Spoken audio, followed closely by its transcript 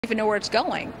even know where it's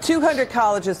going. 200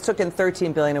 colleges took in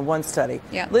 $13 billion in one study.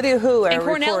 Yeah. Lydia Hu, and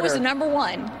Cornell was the number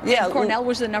one. Yeah, and Cornell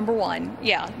was the number one.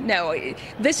 Yeah, no,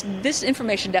 this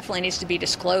information definitely needs to be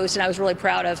disclosed. And I was really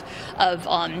proud of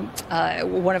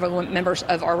one of our members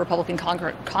of our Republican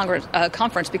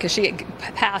conference because she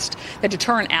passed the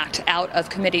DETERRENT Act out of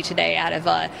committee today, out of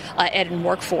Ed and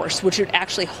Workforce, which would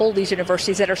actually hold these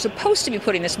universities that are supposed to be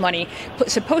putting this money,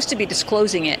 supposed to be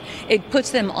disclosing it. It puts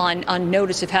them on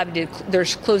notice of having to.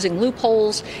 There's closing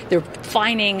loopholes, they're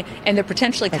fining, and they're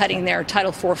potentially cutting their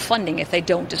Title IV funding if they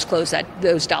don't disclose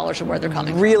those dollars and where they're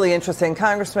coming from. Really interesting.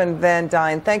 Congressman Van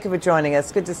Duyne, thank you for joining us.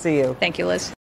 Good to see you. Thank you, Liz.